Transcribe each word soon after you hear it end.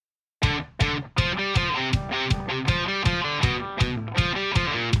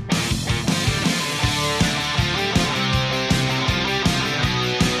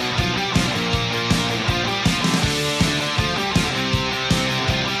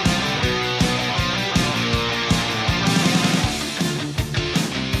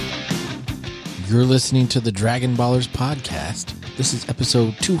You're listening to the Dragon Ballers podcast. This is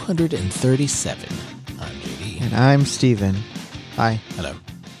episode 237. I'm JD. And I'm Steven. Hi. Hello.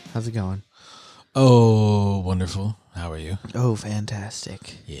 How's it going? Oh, wonderful. How are you? Oh,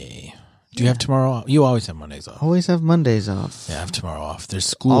 fantastic. Yay. Do you have tomorrow off? You always have Mondays off. Always have Mondays off. Yeah, I have tomorrow off. There's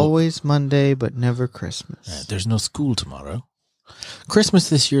school. Always Monday, but never Christmas. There's no school tomorrow. Christmas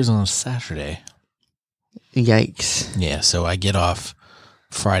this year is on a Saturday. Yikes. Yeah, so I get off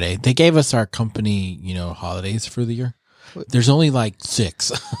Friday. They gave us our company, holidays for the year. There's only like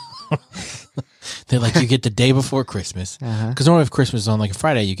 6. They're like, you get the day before Christmas. Because normally if Christmas is on like a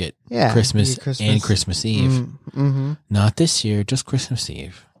Friday, you get Christmas and Christmas Eve. Mm-hmm. Not this year, just Christmas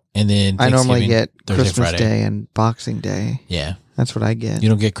Eve. And then I normally get Thursday, Christmas Friday. Day and Boxing Day. Yeah. That's what I get. You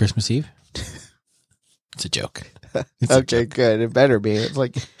don't get Christmas Eve? It's a joke. Okay, good. It better be. It's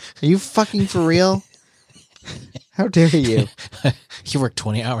like, are you fucking for real? How dare you? You work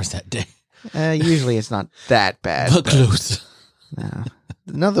 20 hours that day. Usually it's not that bad. But close.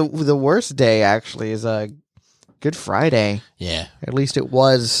 No, the worst day actually is Good Friday. Yeah. At least it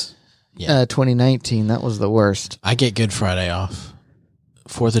was 2019. That was the worst. I get Good Friday off.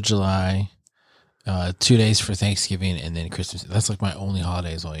 4th of July, 2 days for Thanksgiving, and then Christmas. That's like my only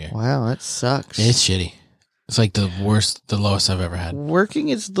holidays all year. Wow, that sucks. It's shitty. It's like the worst, the lowest I've ever had. Working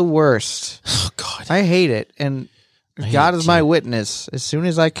is the worst. Oh, God. I hate it. And God is my witness. As soon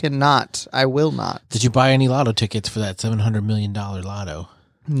as I cannot, I will not. Did you buy any lotto tickets for that $700 million lotto?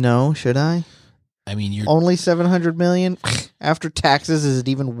 No, should I? I mean, you're only $700 million? After taxes, is it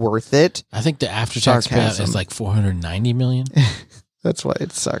even worth it? I think the after-tax payout is like $490 million. That's why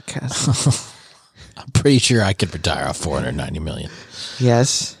it's sarcasm. I'm pretty sure I could retire off $490 million.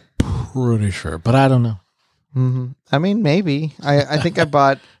 Yes. Pretty sure, but I don't know. Mm-hmm. I mean, maybe. I think I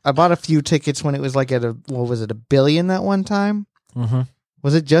bought a few tickets when it was like at $1 billion that one time? Mm-hmm.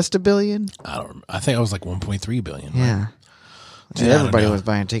 Was it just $1 billion? I think I was like 1.3 billion. Yeah. Dude, everybody was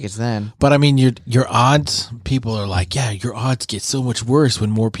buying tickets then. But I mean, your odds, people are like, yeah, your odds get so much worse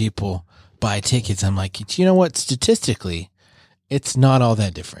when more people buy tickets. I'm like, you know what? Statistically, it's not all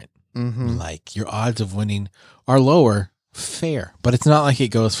that different. Mm-hmm. Like your odds of winning are lower, fair, but it's not like it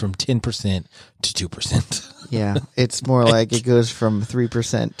goes from 10% to 2%. Yeah, it's more like it goes from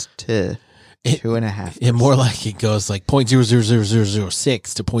 3% to 2.5%. It more like it goes like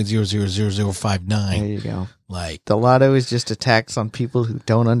 0.000006 to 0.000059. There you go. Like the lotto is just a tax on people who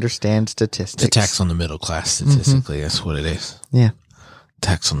don't understand statistics. It's a tax on the middle class statistically. Mm-hmm. That's what it is. Yeah,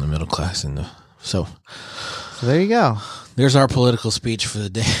 tax on the middle class so there you go. There's our political speech for the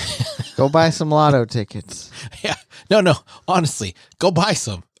day. Go buy some lotto tickets. Yeah. No. Honestly, go buy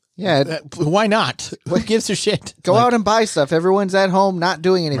some. Yeah. Why not? Who gives a shit? Go out and buy stuff. Everyone's at home not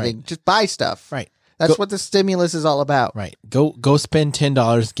doing anything. Right. Just buy stuff. Right. That's what the stimulus is all about. Right. Go spend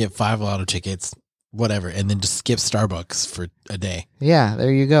 $10, get 5 lotto tickets, whatever, and then just skip Starbucks for a day. Yeah,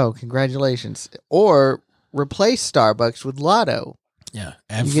 there you go. Congratulations. Or replace Starbucks with lotto. Yeah,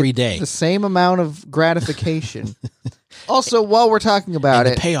 every day. The same amount of gratification. Also, while we're talking about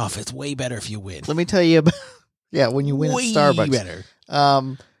the payoff is way better if you win. Let me tell you about when you win way at Starbucks. Better.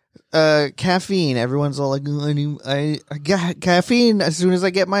 Caffeine. Everyone's all like, I got caffeine as soon as I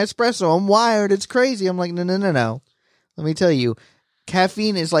get my espresso. I'm wired. It's crazy. I'm like, no. Let me tell you,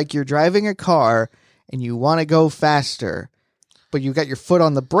 caffeine is like you're driving a car and you want to go faster, but you got your foot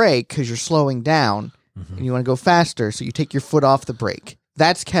on the brake because you're slowing down. Mm-hmm. And you want to go faster, so you take your foot off the brake.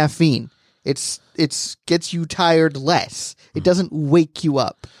 That's caffeine. It's gets you tired less. It doesn't wake you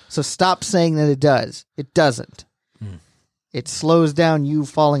up. So stop saying that it does. It doesn't. It slows down you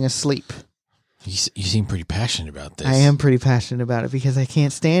falling asleep. You seem pretty passionate about this. I am pretty passionate about it because I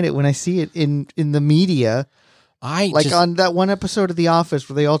can't stand it when I see it in the media. On that one episode of The Office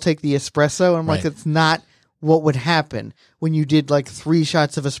where they all take the espresso, and I'm like, it's not what would happen when you did like 3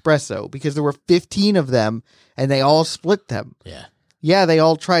 shots of espresso, because there were 15 of them and they all split them. Yeah, they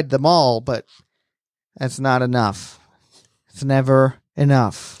all tried them all, but that's not enough. It's never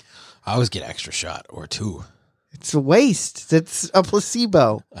enough. I always get extra shot or 2. It's a waste. It's a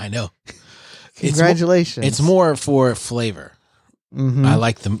placebo. I know. Congratulations. It's more for flavor. Mm-hmm. I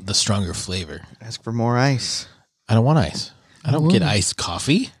like the stronger flavor. Ask for more ice. I don't want ice. I don't get iced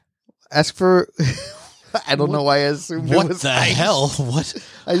coffee. Ask for... I don't know why I assumed it was What the ice. hell? What?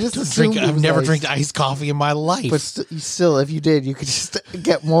 I just assumed I've never drank iced coffee in my life. But still, if you did, you could just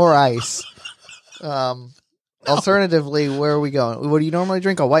get more ice. Alternatively, where are we going? What do you normally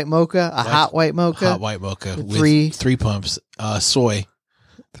drink? A white mocha? Hot white mocha? Hot white mocha with 3 pumps soy.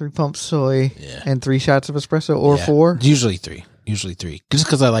 3 pumps soy and 3 shots of espresso or 4? Usually 3. Just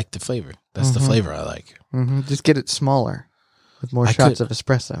because I like the flavor. That's the flavor I like. Mm-hmm. Just get it smaller. with more shots of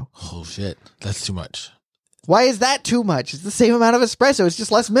espresso. Oh, shit. That's too much. Why is that too much? It's the same amount of espresso. It's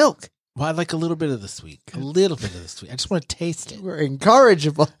just less milk. Well, I like a little bit of the sweet. A little bit of the sweet. I just want to taste it. We're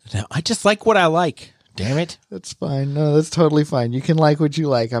incorrigible. No, I just like what I like. Damn it. That's fine. No, that's totally fine. You can like what you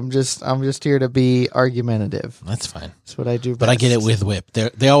like. I'm just here to be argumentative. That's fine. That's what I do best. But I get it with whip.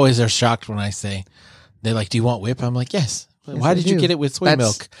 They always are shocked when I say, they're like, do you want whip? I'm like, yes. Why did you get it with soy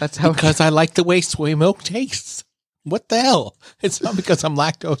milk? That's how because I like the way soy milk tastes. What the hell? It's not because I'm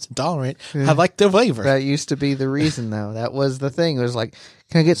lactose intolerant. I like the flavor. That used to be the reason, though. That was the thing. It was like,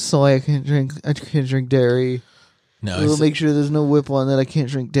 can I get soy? I can't drink dairy. No, we'll make sure there's no whip on that. I can't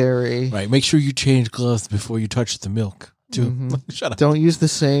drink dairy. Right. Make sure you change gloves before you touch the milk, too. Mm-hmm. Shut up. Don't use the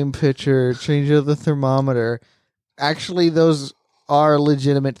same pitcher. Change out the thermometer. Actually, those are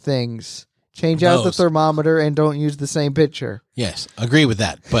legitimate things. Change out the thermometer and don't use the same pitcher. Yes, agree with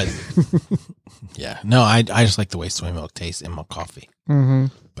that. But yeah, no, I just like the way soy milk tastes in my coffee. Mm-hmm.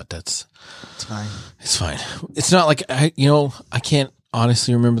 But it's fine. It's fine. It's not like I can't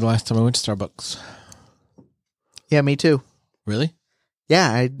honestly remember the last time I went to Starbucks. Yeah, me too. Really?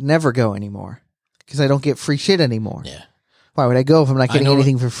 Yeah, I never go anymore because I don't get free shit anymore. Yeah. Why would I go if I'm not getting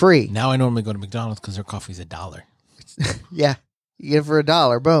anything for free? Now I normally go to McDonald's because their coffee's $1. Yeah. You get it for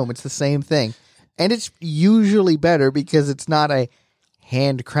 $1. Boom. It's the same thing. And it's usually better because it's not a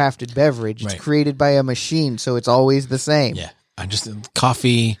handcrafted beverage. It's created by a machine, so it's always the same. Yeah. I just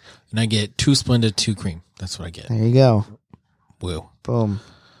coffee, and I get 2 Splenda, 2 cream. That's what I get. There you go. Woo. Boom.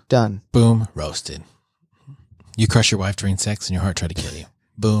 Done. Boom. Roasted. You crush your wife during sex, and your heart try to kill you.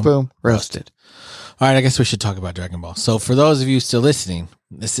 Boom. Boom. Roasted. All right, I guess we should talk about Dragon Ball. So for those of you still listening,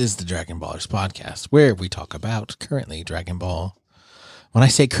 this is the Dragon Ballers podcast, where we talk about currently Dragon Ball. When I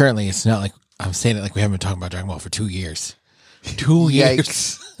say currently, it's not like I'm saying it like we haven't been talking about Dragon Ball for 2 years. 2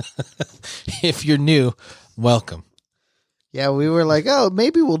 years. If you're new, welcome. Yeah, we were like, oh,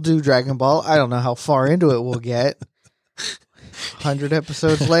 maybe we'll do Dragon Ball. I don't know how far into it we'll get. 100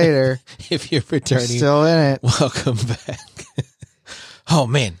 episodes later. If you're returning, still in it. Welcome back. Oh,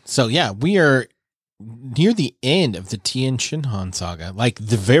 man. So, yeah, we are near the end of the Tien Shinhan saga, like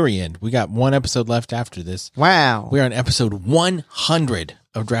the very end. We got 1 episode left after this. Wow. We're on episode 100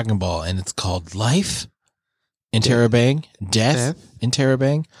 of Dragon Ball, and it's called Life in Terabang, Death in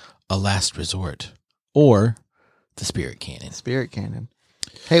Terabang, A Last Resort, or the Spirit Cannon. Spirit Cannon.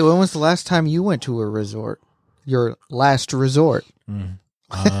 Hey, when was the last time you went to a resort? Your last resort?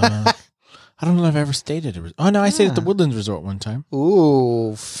 I don't know if I've ever stayed at a resort. Oh, no, I stayed at the Woodlands Resort one time.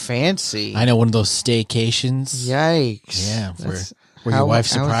 Ooh, fancy. I know, one of those staycations. Yikes. Yeah, where your wife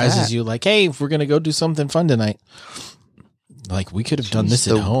surprises you like, hey, we're going to go do something fun tonight. Like, we could have done this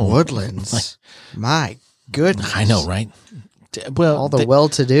at home. Woodlands. Like, my goodness. I know, right? Well, all the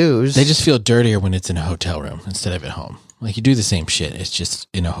well-to-dos. They just feel dirtier when it's in a hotel room instead of at home. Like, you do the same shit. It's just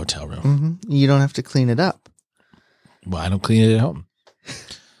in a hotel room. Mm-hmm. You don't have to clean it up. Well, I don't clean it at home.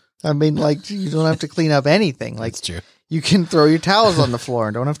 I mean, like, you don't have to clean up anything. Like, that's true. You can throw your towels on the floor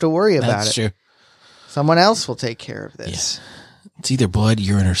and don't have to worry about it. That's true. Someone else will take care of this. Yeah. It's either blood,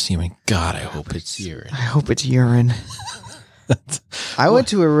 urine, or semen. God, I hope it's urine. I hope it's urine. I went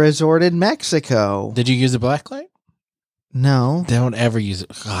to a resort in Mexico. Did you use a blacklight? No. Don't ever use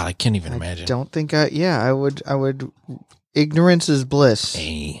it. God, I can't even imagine. Don't think I would. Ignorance is bliss.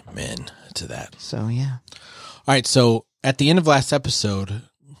 Amen to that. So, yeah. All right. So at the end of last episode,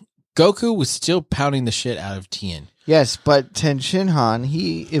 Goku was still pounding the shit out of Tien. Yes, but Tien Shinhan,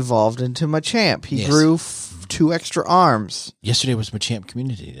 he evolved into Machamp. He grew 2 extra arms. Yesterday was Machamp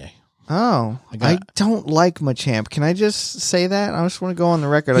Community Day. Oh, I don't like Machamp. Can I just say that? I just want to go on the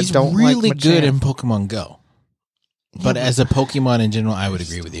record. He's I don't really like Machamp. good in Pokemon Go. But as a Pokemon in general, I would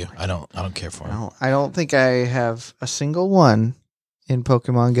agree with you. I don't care for him. No, I don't think I have a single one in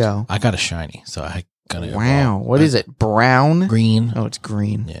Pokemon Go. I got a shiny, so I got it. Wow, what is it? Brown? Green. Oh, it's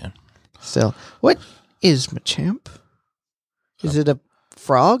green. Yeah. Still, what is Machamp? Is it a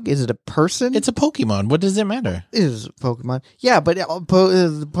frog? Is it a person? It's a Pokemon. What does it matter? It is a Pokemon. Yeah, but the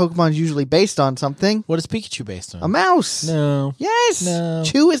Pokemon's usually based on something. What is Pikachu based on? A mouse. No. Yes. No.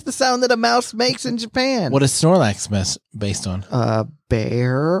 Chew is the sound that a mouse makes in Japan. What is Snorlax based on? A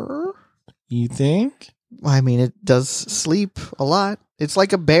bear. You think? I mean, it does sleep a lot. It's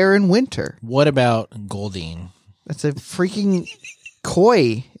like a bear in winter. What about Goldeen? That's a freaking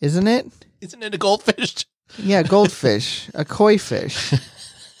koi, isn't it? Isn't it a goldfish? Yeah, goldfish. A koi fish.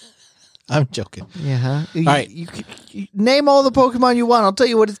 I'm joking. Yeah. All right. You name all the Pokemon you want. I'll tell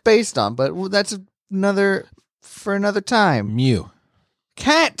you what it's based on, but that's for another time. Mew.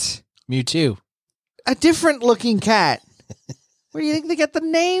 Cat. Mewtwo. A different looking cat. Where do you think they get the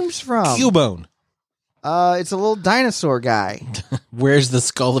names from? Cubone. It's a little dinosaur guy. Where's the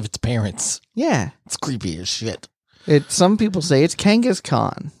skull of its parents? Yeah. It's creepy as shit. Some people say it's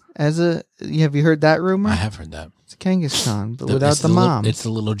Kangaskhan. Have you heard that rumor? I have heard that. It's Kangaskhan, but without the mom. It's the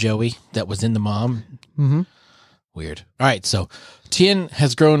little Joey that was in the mom. Mm-hmm. Weird. All right, so Tien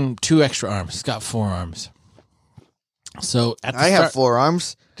has grown 2 extra arms. He's got 4 arms. So I have 4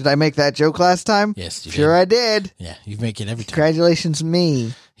 arms. Did I make that joke last time? Yes, you Sure did. I did. Yeah, you make it every time. Congratulations,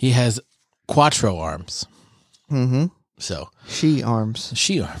 me. He has quattro arms. Mm-hmm. So she arms.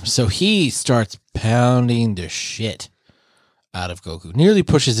 So he starts pounding the shit out of Goku. Nearly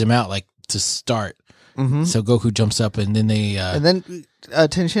pushes him out like to start. Mm-hmm. So Goku jumps up and then they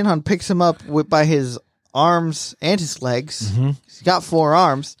Ten Shinhan picks him up by his arms and his legs. Mm-hmm. He's got 4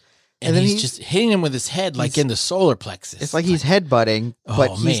 arms. And then he's just hitting him with his head like in the solar plexus. It's like he's headbutting,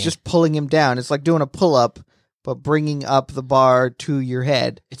 but he's just pulling him down. It's like doing a pull-up, but bringing up the bar to your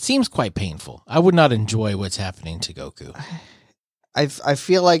head. It seems quite painful. I would not enjoy what's happening to Goku. I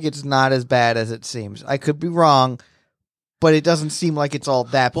feel like it's not as bad as it seems. I could be wrong, but it doesn't seem like it's all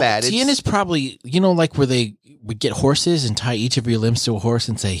that bad. Tien is probably, like where they would get horses and tie each of your limbs to a horse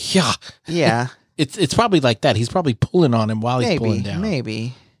and say, yeah. Yeah. It's probably like that. He's probably pulling on him while he's pulling down.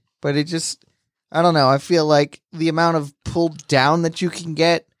 Maybe. But it just, I don't know. I feel like the amount of pulled down that you can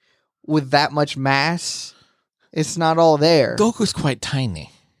get with that much mass, it's not all there. Goku's quite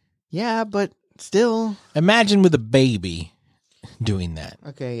tiny. Yeah, but still. Imagine with a baby doing that.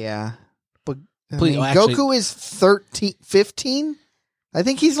 Okay, yeah. But actually, Goku is 15? I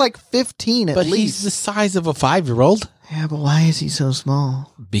think he's like 15 at least. But he's the size of a 5-year-old. Yeah, but why is he so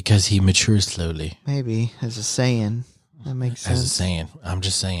small? Because he matures slowly. Maybe, as a Saiyan. That makes sense. As a saying. I'm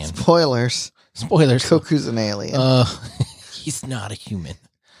just saying. Spoilers. Goku's an alien. He's not a human.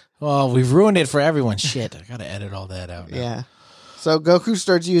 Well, we've ruined it for everyone. Shit, I gotta edit all that out now. Yeah. So Goku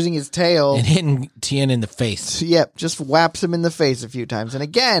starts using his tail. And hitting Tien in the face. Yep, just whaps him in the face a few times. And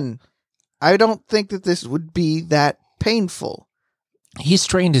again, I don't think that this would be that painful. He's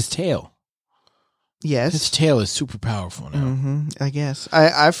trained his tail. Yes. His tail is super powerful now. Mm-hmm, I guess.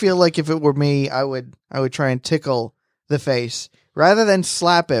 I feel like if it were me, I would try and tickle the face rather than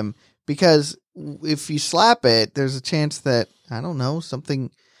slap him, because if you slap it, there's a chance that, I don't know, something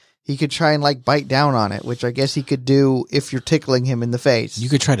he could try and like bite down on it, which I guess he could do if you're tickling him in the face. You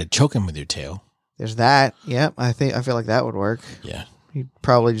could try to choke him with your tail. There's that. Yep. I feel like that would work. Yeah. He'd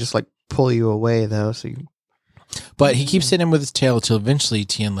probably just like pull you away though. But he keeps hitting him with his tail until eventually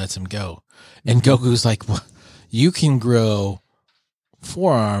Tien lets him go. And Goku's like, well, you can grow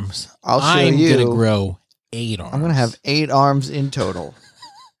 4 arms. I'm going to grow 8 arms. I'm going to have 8 arms in total.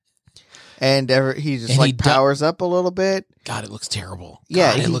 And he just powers up a little bit. God, it looks terrible.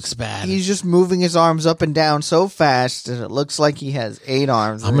 Yeah, God, it looks bad. He's just moving his arms up and down so fast that it looks like he has 8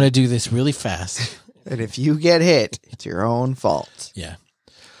 arms. I'm going to do this really fast. And if you get hit, it's your own fault. Yeah.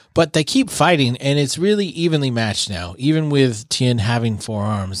 But they keep fighting, and it's really evenly matched now. Even with Tien having 4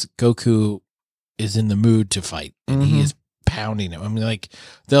 arms, Goku is in the mood to fight, and he is pounding him. I mean, like,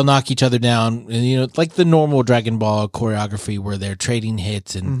 they'll knock each other down, and, like the normal Dragon Ball choreography where they're trading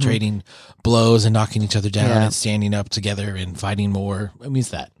hits and trading blows and knocking each other down and standing up together and fighting more. I mean, it's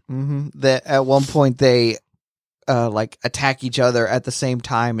that. That at one point they attack each other at the same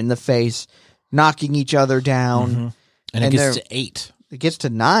time in the face, knocking each other down. And it gets to 8. It gets to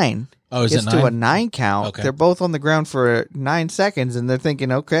 9. Oh, is it 9? It gets to a 9 count. Okay. They're both on the ground for 9 seconds, and they're thinking,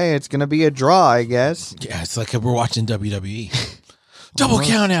 okay, it's going to be a draw, I guess. Yeah, it's like we're watching WWE. Double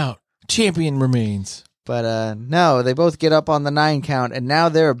count out. Champion remains. But no, they both get up on the 9 count, and now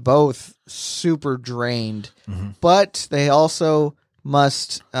they're both super drained. But they also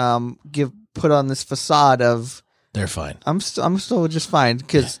must put on this facade of they're fine. I'm still just fine,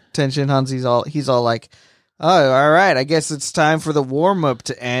 because Ten Shinhan's he's all like, oh, all right, I guess it's time for the warm-up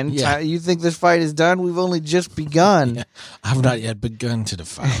to end. Yeah. You think this fight is done? We've only just begun. Yeah. I've not yet begun to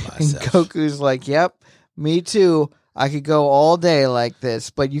defile myself. And Goku's like, yep, me too. I could go all day like this,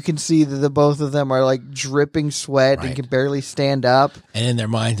 but you can see that the both of them are like dripping sweat and can barely stand up. And in their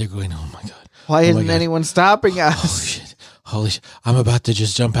mind, they're going, oh my God. Why isn't anyone stopping us? Holy shit. I'm about to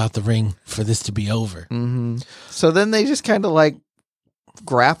just jump out the ring for this to be over. So then they just kind of like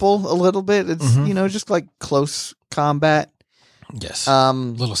grapple a little bit. It's just like close combat. Yes.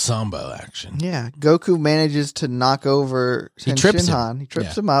 Little sambo action. Yeah. Goku manages to knock over He trips him. He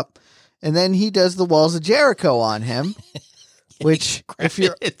trips him up, and then he does the walls of Jericho on him. Which, if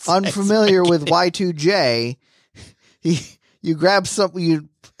you're unfamiliar with Y2J, you have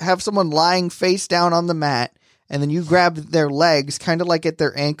someone lying face down on the mat, and then you grab their legs, kind of like at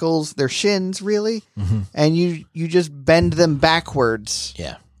their ankles, their shins, really, and you just bend them backwards.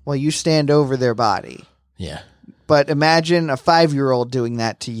 Yeah. While you stand over their body. Yeah. But imagine a 5-year-old doing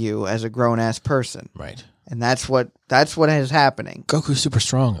that to you as a grown-ass person. Right. And that's what is happening. Goku's super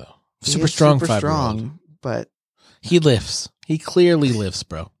strong, though. He Super is strong super 5-year-old. strong, but He lifts. He clearly lifts,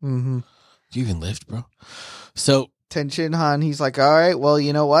 bro. mm-hmm. Do you even lift, bro? So Tenshin Han, he's like, all right, well,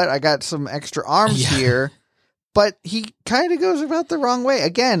 you know what? I got some extra arms here. But he kind of goes about the wrong way.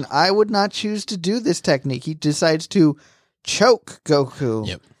 Again, I would not choose to do this technique. He decides to choke Goku.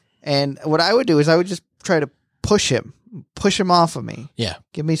 Yep. And what I would do is I would just try to push him off of me. Yeah.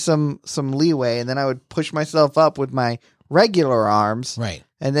 Give me some leeway, and then I would push myself up with my regular arms. Right.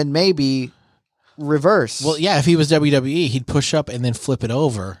 And then maybe reverse. Well, yeah, if he was WWE, he'd push up and then flip it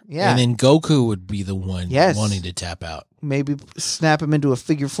over. Yeah. And then Goku would be the one wanting to tap out. Maybe snap him into a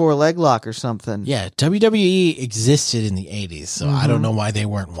figure 4 leg lock or something. Yeah, WWE existed in the 80s, so I don't know why they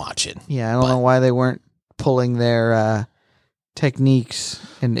weren't watching. Yeah, I don't know why they weren't pulling their techniques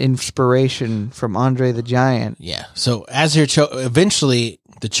and inspiration from Andre the Giant. Yeah, so as they're eventually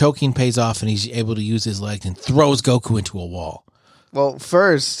the choking pays off and he's able to use his legs and throws Goku into a wall. Well,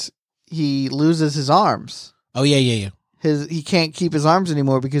 first, he loses his arms. Oh, yeah. He can't keep his arms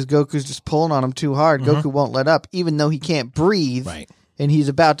anymore because Goku's just pulling on him too hard. Goku won't let up, even though he can't breathe. Right. And he's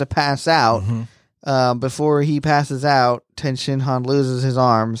about to pass out. Before he passes out, Tenshin Han loses his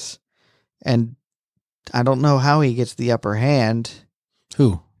arms. And I don't know how he gets the upper hand.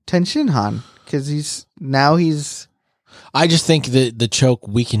 Who? Tenshin Han. Because he's... I just think that the choke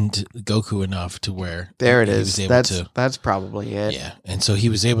weakened Goku enough to where there it he is. Was able that's probably it. Yeah, and so he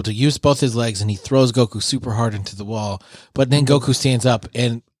was able to use both his legs, and he throws Goku super hard into the wall. But then Goku stands up,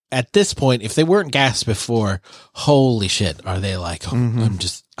 and at this point, if they weren't gassed before, holy shit, are they like,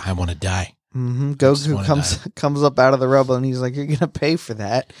 I want to die. Goku comes up out of the rubble, and he's like, "You're gonna pay for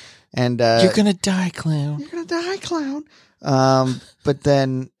that." And you're gonna die, clown. You're gonna die, clown. But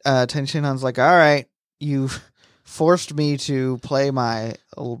then Tenshin Han's like, "All right, you've forced me to play my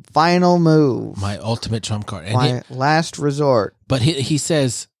final move, my ultimate trump card, and my last resort." But he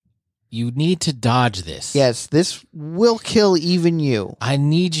says, "You need to dodge this. Yes, this will kill even you. I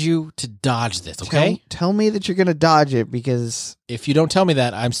need you to dodge this. Okay, tell me that you're going to dodge it, because if you don't tell me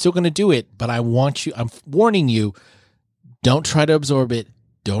that, I'm still going to do it. But I want you. I'm warning you. Don't try to absorb it.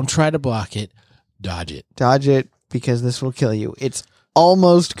 Don't try to block it. Dodge it. Dodge it, because this will kill you. It's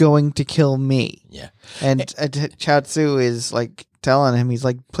almost going to kill me." Yeah. And Chaozu is like telling him, he's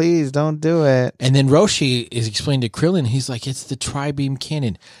like, "Please don't do it." And then Roshi is explaining to Krillin, he's like, "It's the Tri-Beam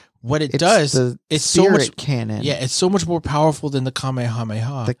Cannon. What it does, it's so much cannon. Yeah, it's so much more powerful than the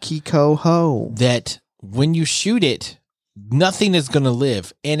Kamehameha. The Kiko Ho. That when you shoot it, nothing is going to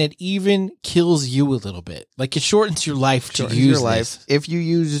live, and it even kills you a little bit. Like it shortens your life to use this. If you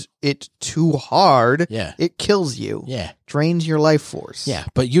use it too hard, yeah, it kills you. Yeah, drains your life force. Yeah,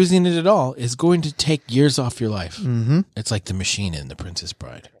 but using it at all is going to take years off your life. Mm-hmm. It's like the machine in The Princess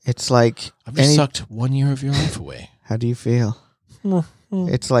Bride. It's like I've just sucked 1 year of your life away. How do you feel?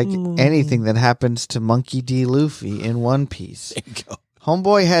 It's like anything that happens to Monkey D. Luffy in One Piece. There you go.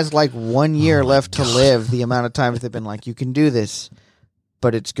 Homeboy has like 1 year left to live. The amount of times they've been like, "You can do this,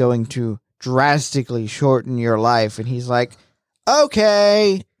 but it's going to drastically shorten your life." And he's like,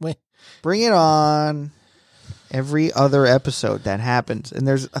 "Okay, bring it on." Every other episode that happens, and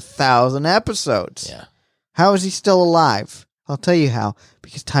there's 1,000 episodes. Yeah. How is he still alive? I'll tell you how.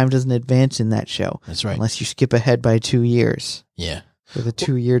 Because time doesn't advance in that show. That's right. Unless you skip ahead by 2 years. Yeah. With a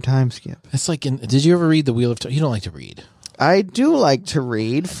 2-year time skip. It's like, did you ever read The Wheel of Time? You don't like to read. I do like to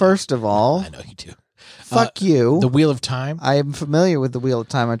read, first of all. I know you do. Fuck you. The Wheel of Time? I am familiar with The Wheel of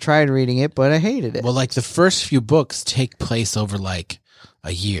Time. I tried reading it, but I hated it. Well, like the first few books take place over like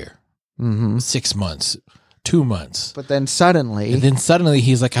a year, 6 months, 2 months. But then suddenly... And then suddenly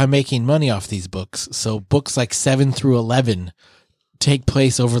he's like, I'm making money off these books. So books like 7 through 11 take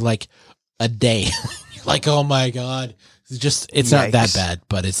place over like a day. You're like, oh my God. It's not that bad,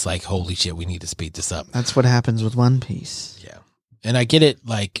 but it's like, holy shit, we need to speed this up. That's what happens with One Piece. Yeah. And I get it,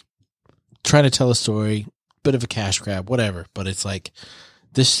 like, trying to tell a story, bit of a cash grab, whatever. But it's like,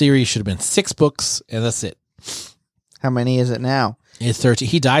 this series should have been 6 books, and that's it. How many is it now? It's 13.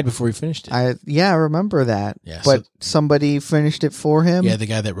 He died before he finished it. I remember that. Yeah, but somebody finished it for him? Yeah, the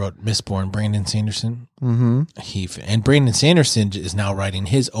guy that wrote Mistborn, Brandon Sanderson. Mm-hmm. And Brandon Sanderson is now writing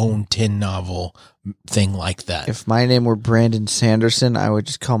his own 10-novel thing like that. If my name were Brandon Sanderson, I would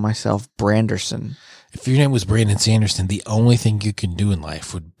just call myself Branderson. If your name was Brandon Sanderson, the only thing you can do in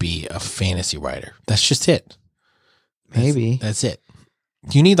life would be a fantasy writer. That's just it. Maybe. That's it.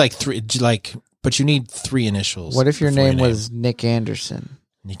 You need like 3, but you need 3 initials. What if your name was Nick Anderson?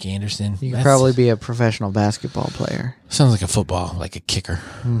 Nick Anderson. You could probably be a professional basketball player. Sounds like a football, like a kicker,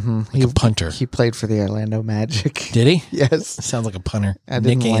 like a punter. He played for the Orlando Magic. Did he? Yes. Sounds like a punter. I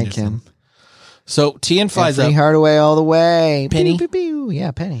didn't like him. So Tien flies Anthony up. Hardaway all the way. Penny? Pew, pew, pew.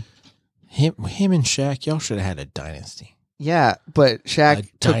 Yeah, Penny. Him and Shaq, y'all should have had a dynasty. Yeah, but Shaq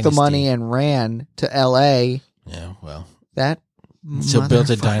took the money and ran to L.A. Yeah, well. So built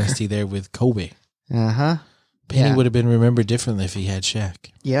a dynasty there with Kobe. Uh-huh. Penny would have been remembered differently if he had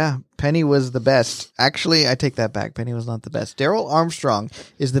Shaq. Yeah, Penny was the best. Actually, I take that back. Penny was not the best. Darrell Armstrong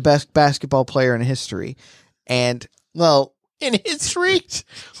is the best basketball player in history. And, well... In history?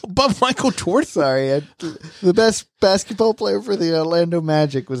 Above Michael Jordan? Sorry. The best basketball player for the Orlando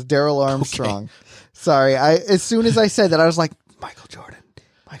Magic was Darrell Armstrong. Okay. Sorry. As soon as I said that, I was like, Michael Jordan.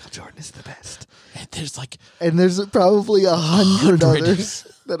 Michael Jordan is the best. And there's probably 100 others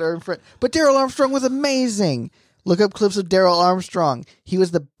that are in front. But Darrell Armstrong was amazing. Look up clips of Darrell Armstrong. He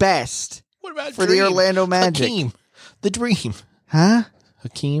was the best. What about for the Orlando Magic? Hakeem, the Dream. Huh?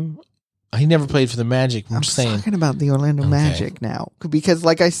 Hakeem? He never played for the Magic. I'm just saying. Talking about the Orlando Magic now. Because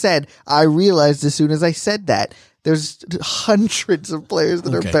like I said, I realized as soon as I said that, there's hundreds of players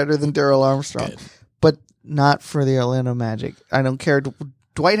that are better than Darrell Armstrong. Good. But not for the Orlando Magic. I don't care.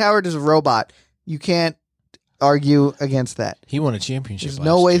 Dwight Howard is a robot. You can't argue against that. He won a championship There's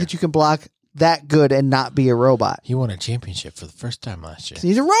no way that you can block that good and not be a robot. He won a championship for the first time last year.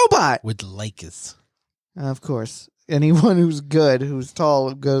 He's a robot. With the Lakers. Of course. Anyone who's good, who's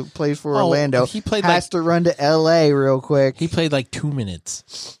tall, plays for Orlando, has to run to L.A. real quick. He played like 2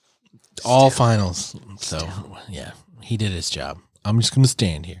 minutes. All finals. So, yeah, he did his job. I'm just going to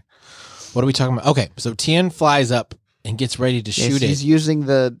stand here. What are we talking about? Okay, so Tien flies up and gets ready to shoot it. He's using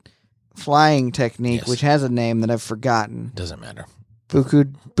the flying technique, which has a name that I've forgotten. Doesn't matter.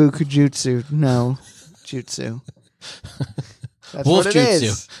 Bukujutsu. No. Jutsu. That's Wolf what it jutsu.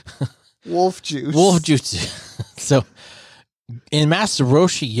 Is. Wolf juice. Wolf jutsu. So, and Master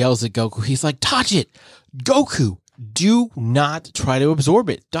Roshi yells at Goku. He's like, dodge it. Goku, do not try to absorb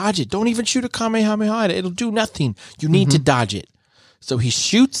it. Dodge it. Don't even shoot a Kamehameha. It'll do nothing. You need to dodge it. So he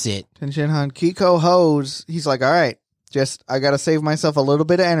shoots it. Tenshinhan Kiko Hose. He's like, all right, I got to save myself a little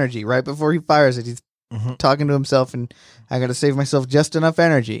bit of energy. Right before he fires it, he's talking to himself, and I got to save myself just enough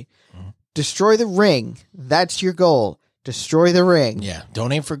energy. Destroy the ring. That's your goal. Destroy the ring. Yeah,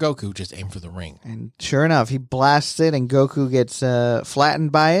 don't aim for Goku, just aim for the ring. And sure enough, he blasts it, and Goku gets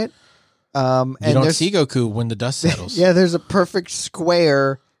flattened by it. You don't see Goku when the dust settles. Yeah, there's a perfect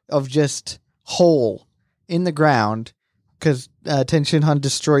square of just hole in the ground because Tenshinhan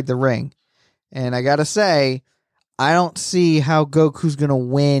destroyed the ring. And I gotta say, I don't see how Goku's gonna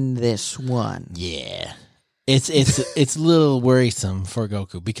win this one. Yeah. It's a little worrisome for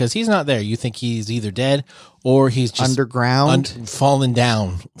Goku because he's not there. You think he's either dead or he's just underground, fallen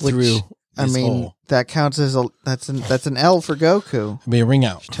down through. Hole. That counts as that's an L for Goku. It'll be a ring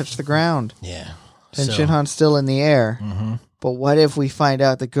out. Touch the ground. Yeah. Tenshinhan's still in the air. But what if we find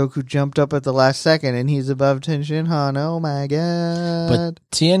out that Goku jumped up at the last second and he's above Tenshinhan? Oh my god! But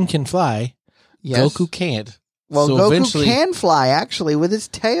Tien can fly. Yes. Goku can't. Well, so Goku can fly actually with his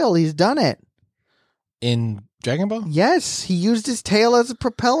tail. He's done it. In Dragon Ball? Yes, he used his tail as a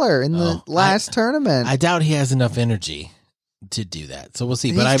propeller in the last tournament. I doubt he has enough energy to do that. So we'll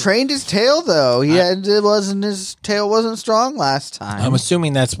see. But He's trained his tail though. His tail wasn't strong last time. I'm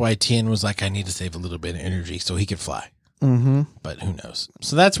assuming that's why Tien was like, I need to save a little bit of energy so he could fly. But who knows?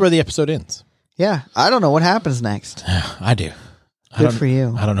 So that's where the episode ends. Yeah, I don't know what happens next. I do. Good for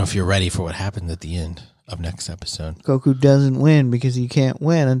you. I don't know if you're ready for what happens at the end of next episode. Goku doesn't win because he can't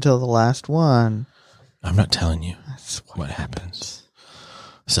win until the last one. I'm not telling you what happens.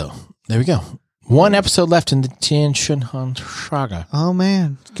 So, there we go. One episode left in the Tenshinhan saga. Oh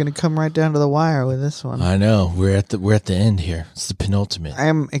man, it's gonna come right down to the wire with this one. I know. We're at the end here. It's the penultimate. I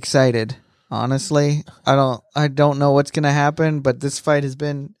am excited. Honestly, I don't know what's gonna happen, but this fight it's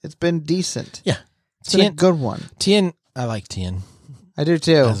been decent. Yeah, it's been a good one. Tien, I like Tien. I do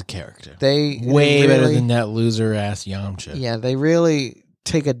too. As a character, they really, better than that loser ass Yamcha. Yeah, they really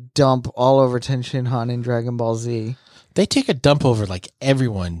take a dump all over Tenshinhan in Dragon Ball Z. They take a dump over like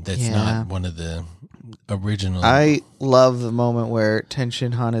everyone that's not one of the original. I love the moment where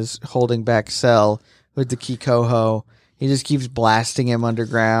Tenshinhan is holding back Cell with the Kikoho. He just keeps blasting him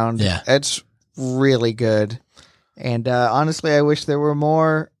underground. Yeah. It's really good. And honestly, I wish there were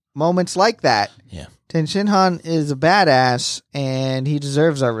more moments like that. Yeah. Tenshinhan is a badass, and he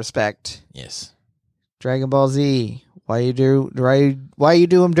deserves our respect. Yes. Dragon Ball Z. Why you do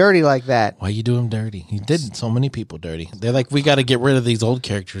him dirty like that? Why you do him dirty? He did so many people dirty. They're like, we got to get rid of these old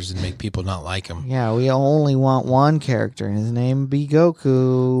characters and make people not like him. Yeah, we only want one character, and his name be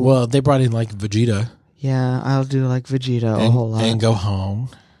Goku. Well, they brought in like Vegeta. Yeah, I'll do like Vegeta a whole lot. And go home.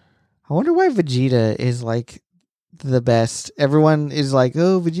 I wonder why Vegeta is like the best. Everyone is like,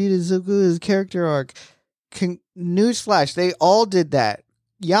 oh, Vegeta is so good, his character arc. Newsflash, they all did that.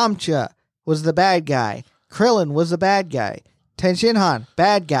 Yamcha was the bad guy. Krillin was the bad guy. Tenshinhan,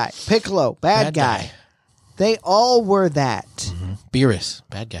 bad guy. Piccolo, bad guy. They all were that. Mm-hmm. Beerus,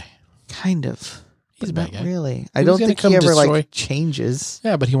 bad guy. Kind of. He's a bad guy. Really. I don't think he ever like changes.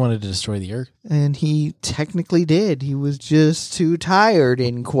 Yeah, but he wanted to destroy the Earth. And he technically did. He was just too tired,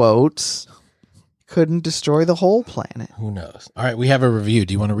 in quotes. Couldn't destroy the whole planet. Who knows? All right, we have a review.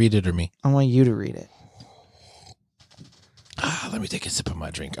 Do you want to read it or me? I want you to read it. Let me take a sip of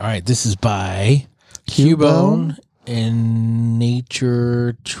my drink. All right, this is by Cubone and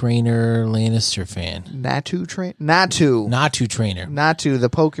Nature Trainer Lannister fan. Natu, the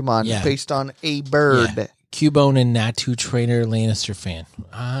Pokemon based on a bird. Yeah. Cubone and Natu Trainer Lannister fan.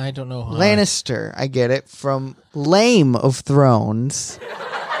 I don't know how. Lannister, I get it from Lame of Thrones.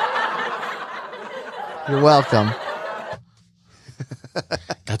 You're welcome.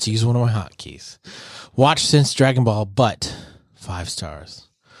 Got to use one of my hotkeys. Watched since Dragon Ball, but 5 stars.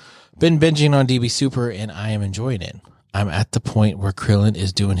 Been binging on DB Super, and I am enjoying it. I'm at the point where Krillin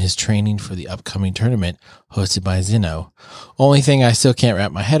is doing his training for the upcoming tournament hosted by Zeno. Only thing I still can't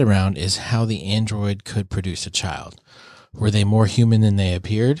wrap my head around is how the android could produce a child. Were they more human than they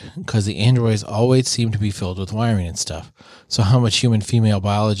appeared? Because the androids always seem to be filled with wiring and stuff. So how much human female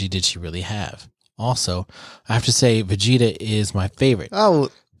biology did she really have? Also, I have to say Vegeta is my favorite. Oh,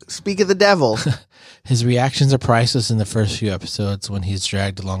 speak of the devil. His reactions are priceless in the first few episodes when he's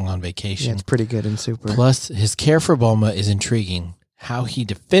dragged along on vacation. Yeah, it's pretty good in Super. Plus, his care for Bulma is intriguing. How he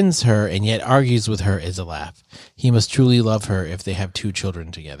defends her and yet argues with her is a laugh. He must truly love her if they have 2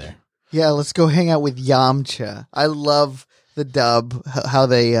 children together. Yeah, let's go hang out with Yamcha. I love the dub, how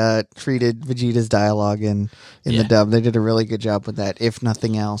they treated Vegeta's dialogue in the dub. They did a really good job with that, if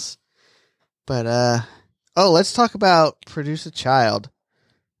nothing else. But, let's talk about Produce a Child.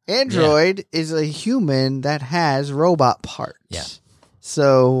 Android is a human that has robot parts. Yeah.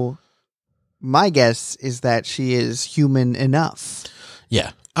 So my guess is that she is human enough.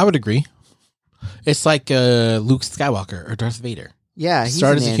 Yeah, I would agree. It's like Luke Skywalker or Darth Vader. Yeah, he's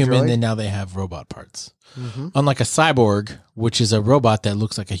started an as a android. human, then now they have robot parts. Mm-hmm. Unlike a cyborg, which is a robot that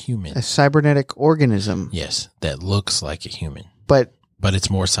looks like a human. A cybernetic organism. Yes, that looks like a human. But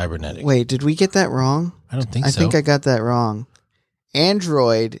it's more cybernetic. Wait, did we get that wrong? I don't think so. I think I got that wrong.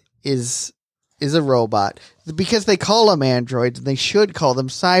 Android is a robot. Because they call them androids, they should call them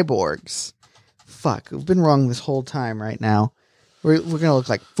cyborgs. Fuck, we've been wrong this whole time right now. We're going to look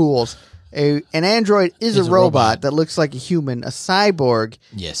like fools. An android is a robot that looks like a human. A cyborg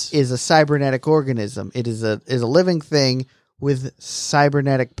is a cybernetic organism. It is a living thing with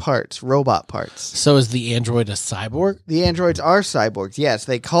cybernetic parts, robot parts. So is the android a cyborg? The androids are cyborgs. Yes,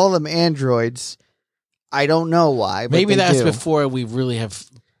 they call them androids. I don't know why. But maybe that's do. Before we really have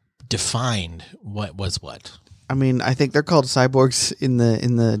defined what was what. I mean, I think they're called cyborgs in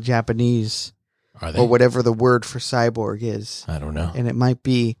the Japanese, are they? Or whatever the word for cyborg is. I don't know, and it might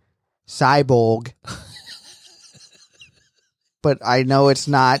be cyborg, but I know it's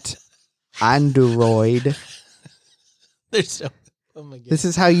not android. There's so. Oh my God. This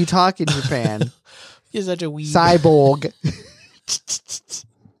is how you talk in Japan. You're such a weeb. Cyborg.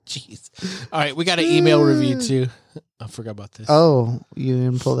 Jeez. All right, we got an email review too. I forgot about this. Oh, you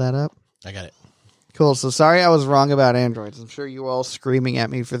didn't pull that up? I got it. Cool. So sorry I was wrong about androids. I'm sure you were all screaming at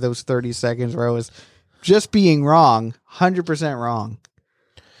me for those 30 seconds where I was just being wrong. 100% wrong.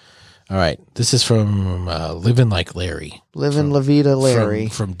 All right. This is from Living Like Larry. Living La Vida Larry.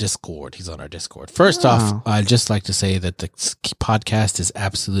 From Discord. He's on our Discord. First off, I'd just like to say that the podcast is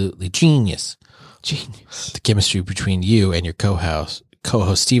absolutely genius. Genius. The chemistry between you and your co-host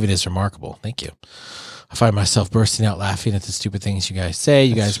Steven is remarkable. Thank you. I find myself bursting out laughing at the stupid things you guys say.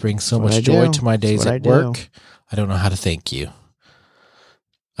 You guys bring so much joy to my days at work. I don't know how to thank you.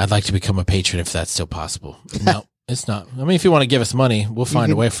 I'd like to become a patron if that's still possible. No, it's not. I mean, if you want to give us money, we'll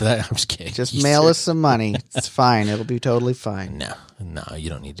find a way for that. I'm just kidding. Just mail us some money. It's fine. It'll be totally fine. No, you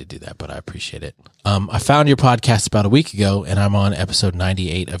don't need to do that, but I appreciate it. I found your podcast about a week ago, and I'm on episode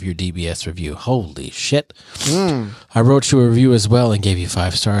 98 of your DBS review. Holy shit. I wrote you a review as well and gave you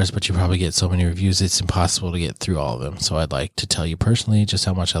 5 stars, but you probably get so many reviews, it's impossible to get through all of them. So I'd like to tell you personally just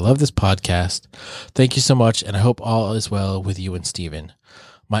how much I love this podcast. Thank you so much, and I hope all is well with you and Steven.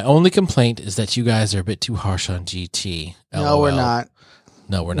 My only complaint is that you guys are a bit too harsh on GT. No, we're LOL. not.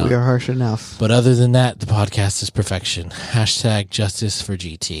 No, we're not. We are harsh enough. But other than that, the podcast is perfection. # justice for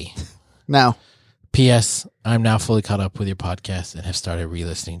GT. No. P.S. I'm now fully caught up with your podcast and have started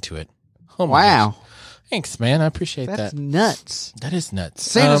re-listening to it. Oh my Wow. gosh. Thanks, man. I appreciate That's that. nuts. That is nuts.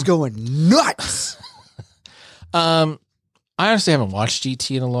 Santa's going nuts. I honestly haven't watched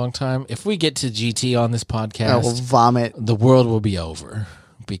GT in a long time. If we get to GT on this I will podcast, vomit. the world will be over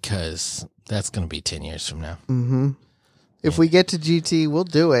because that's going to be 10 years from now. Mm-hmm. If we get to GT, we'll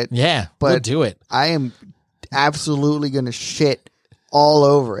do it. Yeah, But we'll do it. I am absolutely going to shit all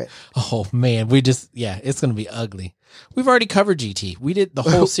over it. Oh, man. It's going to be ugly. We've already covered GT. We did the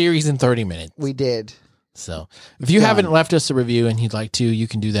whole series in 30 minutes. We did. So if you haven't left us a review and you'd like to, you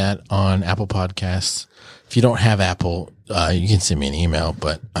can do that on Apple Podcasts. If you don't have Apple, you can send me an email,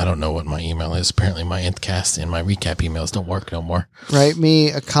 but I don't know what my email is. Apparently my Nthcast and my recap emails don't work no more. Write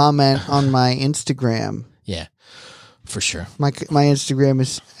me a comment on my Instagram. Yeah, for sure. My Instagram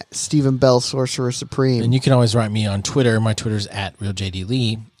is Stephen Bell, Sorcerer Supreme. And you can always write me on Twitter. My Twitter's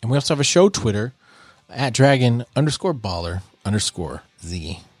 @RealJDLee. And we also have a show Twitter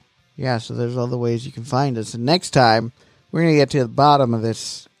 @Dragon_Baller_Z. Yeah, so there's all the ways you can find us. And next time, we're going to get to the bottom of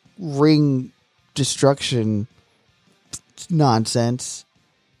this ring destruction nonsense.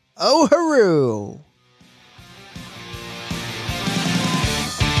 Oh, hooroo!